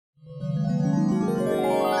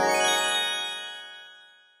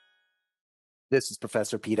This is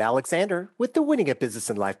Professor Pete Alexander with the Winning at Business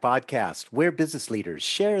and Life podcast, where business leaders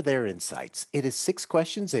share their insights. It is 6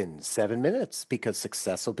 questions in 7 minutes because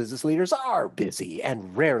successful business leaders are busy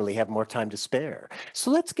and rarely have more time to spare.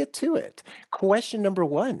 So let's get to it. Question number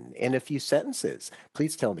one in a few sentences.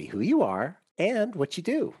 Please tell me who you are and what you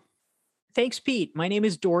do. Thanks, Pete. My name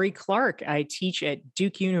is Dory Clark. I teach at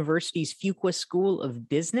Duke University's Fuqua School of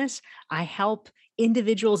Business. I help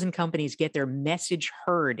individuals and companies get their message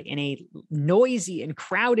heard in a noisy and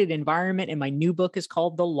crowded environment. And my new book is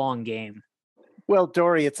called The Long Game. Well,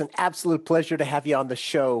 Dory, it's an absolute pleasure to have you on the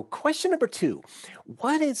show. Question number two.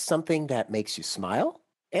 What is something that makes you smile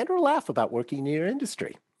and or laugh about working in your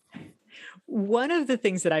industry? One of the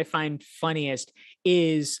things that I find funniest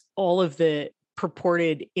is all of the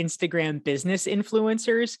purported Instagram business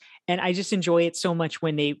influencers. And I just enjoy it so much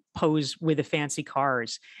when they pose with the fancy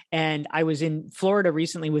cars. And I was in Florida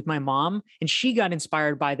recently with my mom, and she got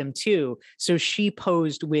inspired by them too. So she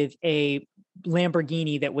posed with a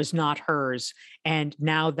Lamborghini that was not hers. And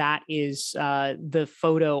now that is the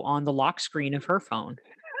photo on the lock screen of her phone.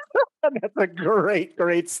 That's a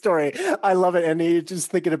great story. I love it. And you're just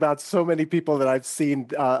thinking about so many people that I've seen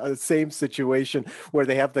same situation where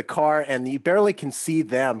they have the car and you barely can see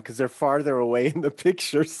them because they're farther away in the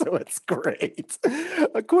picture. So it's great.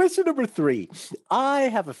 Question number three. I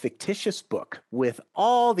have a fictitious book with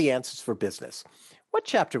all the answers for business. What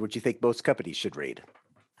chapter would you think most companies should read?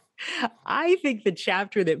 I think the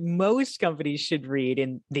chapter that most companies should read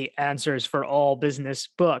in the Answers for All Business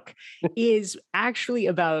book is actually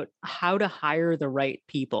about how to hire the right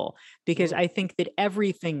people. Because Mm. I think that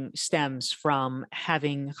everything stems from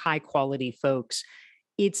having high quality folks.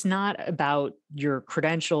 It's not about your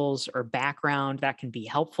credentials or background that can be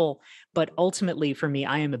helpful, but ultimately for me,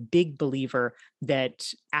 I am a big believer that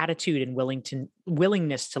attitude and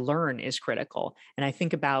willingness to learn is critical. And I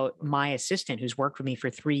think about my assistant who's worked with me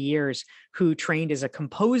for 3 years, who trained as a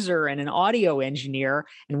composer and an audio engineer,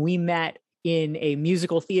 and we met in a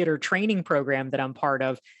musical theater training program that I'm part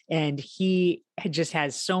of, and just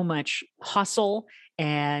has so much hustle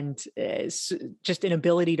and just an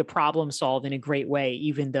ability to problem solve in a great way,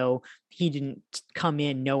 even though he didn't come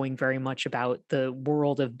in knowing very much about the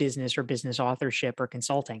world of business or business authorship or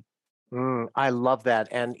consulting. I love that.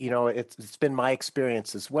 And, it's been my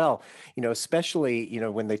experience as well, especially,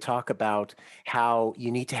 when they talk about how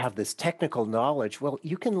you need to have this technical knowledge. Well,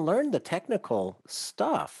 you can learn the technical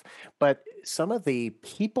stuff, but some of the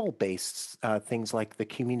people-based things like the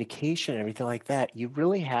communication and everything like that, you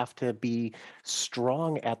really have to be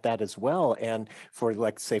strong at that as well. And for,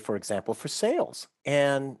 like, say, for example, for sales.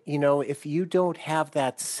 And, if you don't have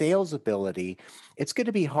that sales ability, it's going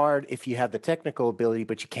to be hard if you have the technical ability,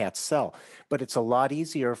 but you can't sell. But it's a lot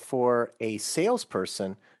easier for a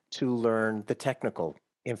salesperson to learn the technical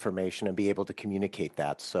information and be able to communicate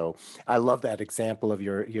that. So I love that example of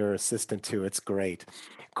your assistant too. It's great.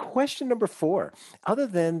 Question number four. Other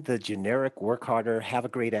than the generic work harder, have a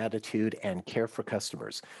great attitude, and care for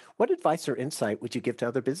customers, what advice or insight would you give to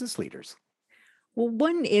other business leaders? Well,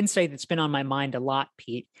 one insight that's been on my mind a lot,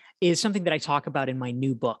 Pete, is something that I talk about in my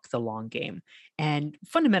new book, The Long Game. And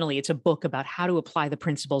fundamentally, it's a book about how to apply the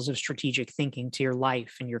principles of strategic thinking to your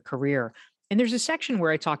life and your career. And there's a section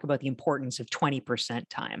where I talk about the importance of 20%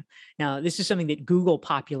 time. Now, this is something that Google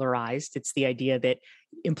popularized. It's the idea that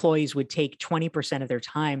employees would take 20% of their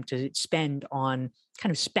time to spend on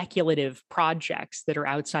kind of speculative projects that are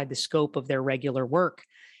outside the scope of their regular work.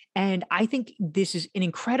 And I think this is an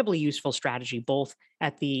incredibly useful strategy, both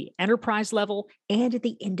at the enterprise level and at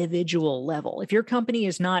the individual level. If your company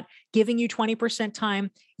is not giving you 20%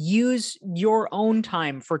 time, use your own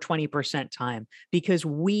time for 20% time, because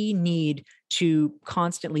we need to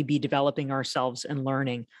constantly be developing ourselves and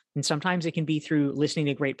learning. And sometimes it can be through listening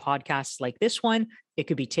to great podcasts like this one. It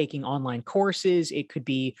could be taking online courses. It could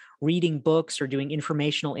be reading books or doing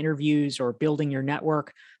informational interviews or building your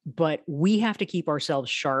network. But we have to keep ourselves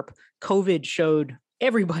sharp. COVID showed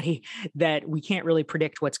everybody that we can't really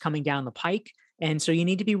predict what's coming down the pike. And so you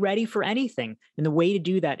need to be ready for anything. And the way to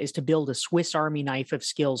do that is to build a Swiss Army knife of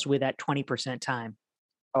skills with that 20% time.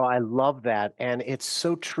 Oh, I love that, and it's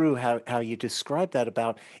so true how you describe that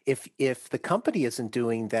about if the company isn't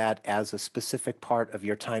doing that as a specific part of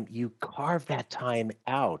your time, you carve that time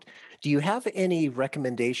out. Do you have any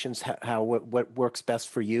recommendations how what works best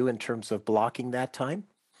for you in terms of blocking that time?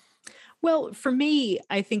 Well, for me,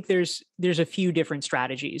 I think there's a few different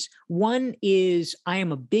strategies. One is I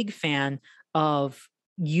am a big fan of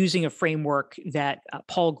using a framework that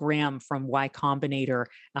Paul Graham from Y Combinator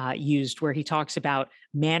used, where he talks about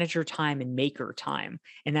manager time and maker time.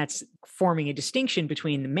 And that's forming a distinction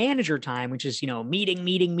between the manager time, which is,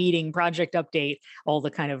 meeting, project update, all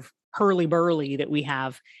the kind of hurly burly that we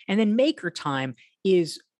have. And then maker time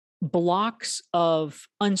is blocks of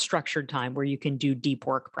unstructured time where you can do deep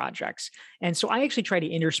work projects. And so I actually try to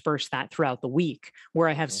intersperse that throughout the week, where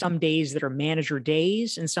I have some days that are manager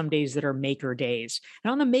days and some days that are maker days.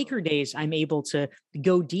 And on the maker days, I'm able to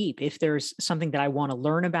go deep. If there's something that I want to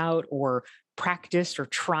learn about or practice or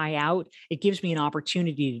try out, it gives me an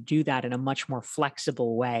opportunity to do that in a much more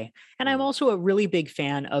flexible way. And I'm also a really big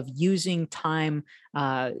fan of using time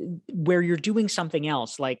where you're doing something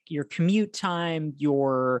else, like your commute time,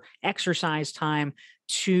 your exercise time,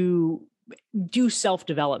 to do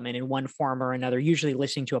self-development in one form or another, usually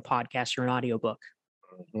listening to a podcast or an audiobook.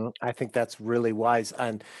 I think that's really wise.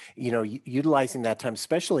 And, utilizing that time,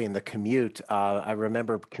 especially in the commute. I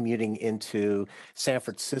remember commuting into San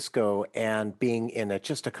Francisco and being in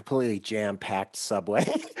just a completely jam-packed subway.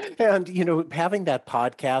 And, having that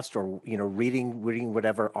podcast or, reading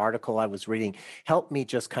whatever article I was reading helped me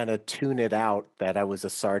just kind of tune it out that I was a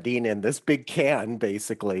sardine in this big can,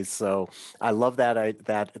 basically. So I love that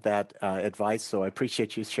advice. So I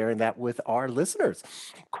appreciate you sharing that with our listeners.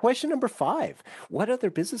 Question number 5. What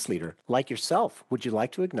other business leader like yourself would you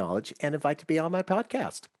like to acknowledge and invite to be on my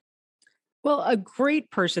podcast? Well, a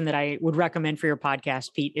great person that I would recommend for your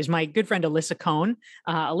podcast, Pete, is my good friend Alyssa Cohn.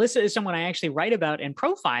 Alyssa is someone I actually write about and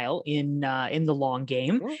profile in The Long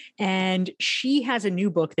Game, and she has a new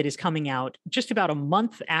book that is coming out just about a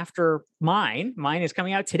month after mine. Mine is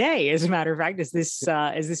coming out today, as a matter of fact, as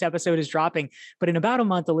this episode is dropping. But in about a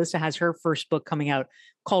month, Alyssa has her first book coming out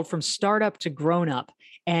called From Startup to Grown Up.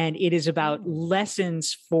 And it is about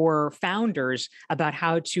lessons for founders about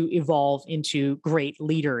how to evolve into great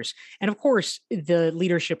leaders. And of course, the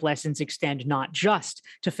leadership lessons extend not just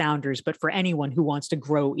to founders, but for anyone who wants to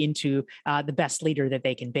grow into the best leader that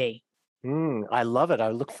they can be. I love it. I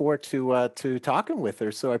look forward to talking with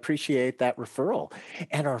her. So I appreciate that referral.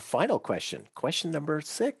 And our final question number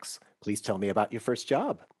 6. Please tell me about your first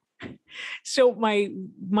job. So my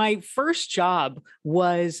first job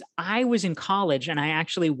was, I was in college and I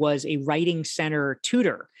actually was a writing center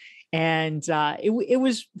tutor. And it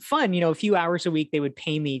was fun. A few hours a week, they would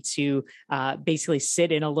pay me to basically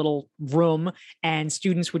sit in a little room, and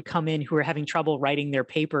students would come in who were having trouble writing their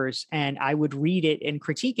papers, and I would read it and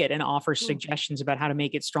critique it and offer suggestions about how to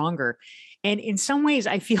make it stronger. And in some ways,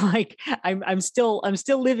 I feel like I'm still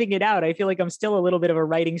living it out. I feel like I'm still a little bit of a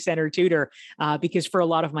writing center tutor because for a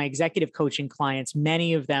lot of my executive coaching clients,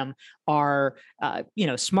 many of them are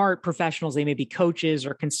smart professionals. They may be coaches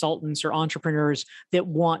or consultants or entrepreneurs that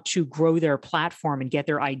want to grow their platform and get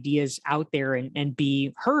their ideas out there and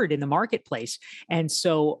be heard in the marketplace. And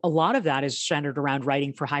so a lot of that is centered around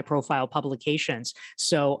writing for high-profile publications.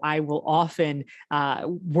 So I will often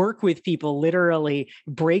work with people, literally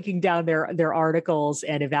breaking down their articles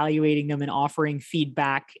and evaluating them and offering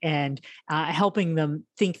feedback and helping them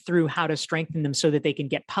think through how to strengthen them so that they can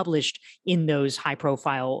get published in those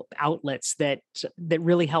high-profile outlets that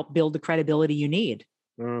really help build the credibility you need.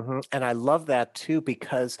 And I love that too,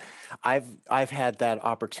 because I've had that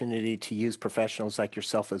opportunity to use professionals like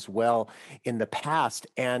yourself as well in the past.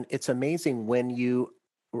 And it's amazing when you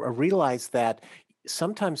realize that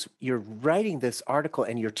sometimes you're writing this article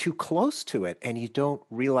and you're too close to it and you don't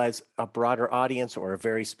realize a broader audience or a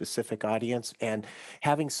very specific audience. And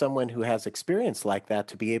having someone who has experience like that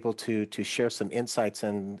to be able to share some insights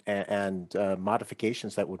and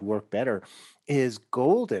modifications that would work better is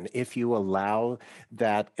golden if you allow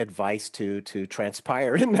that advice to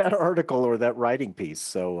transpire in that article or that writing piece.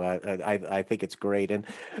 So I think it's great. And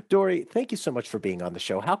Dory, thank you so much for being on the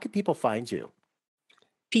show. How can people find you?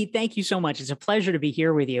 Pete, thank you so much. It's a pleasure to be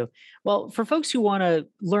here with you. Well, for folks who want to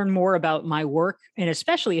learn more about my work, and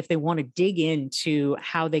especially if they want to dig into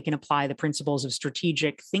how they can apply the principles of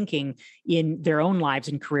strategic thinking in their own lives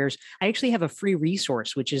and careers, I actually have a free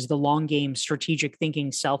resource, which is the Long Game Strategic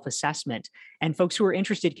Thinking Self-Assessment. And folks who are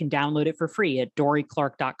interested can download it for free at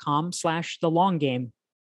doryclark.com/thelonggame.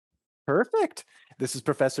 Perfect. This is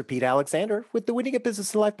Professor Pete Alexander with the Winning at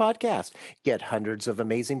Business and Life podcast. Get hundreds of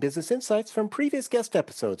amazing business insights from previous guest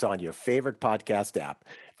episodes on your favorite podcast app.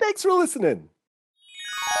 Thanks for listening.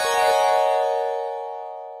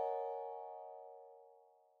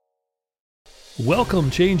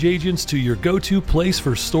 Welcome, change agents, to your go-to place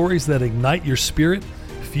for stories that ignite your spirit,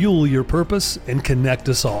 fuel your purpose, and connect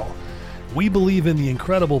us all. We believe in the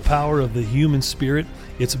incredible power of the human spirit,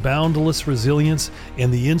 its boundless resilience,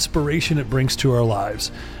 and the inspiration it brings to our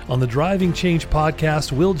lives. On the Driving Change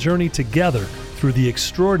podcast, we'll journey together through the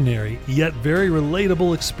extraordinary yet very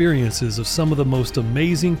relatable experiences of some of the most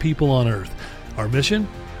amazing people on earth. Our mission?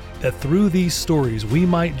 That through these stories, we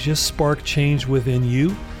might just spark change within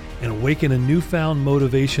you and awaken a newfound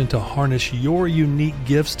motivation to harness your unique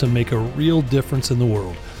gifts to make a real difference in the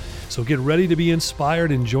world. So get ready to be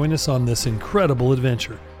inspired and join us on this incredible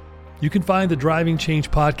adventure. You can find the Driving Change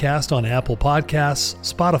podcast on Apple Podcasts,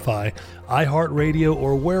 Spotify, iHeartRadio,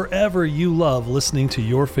 or wherever you love listening to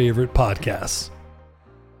your favorite podcasts.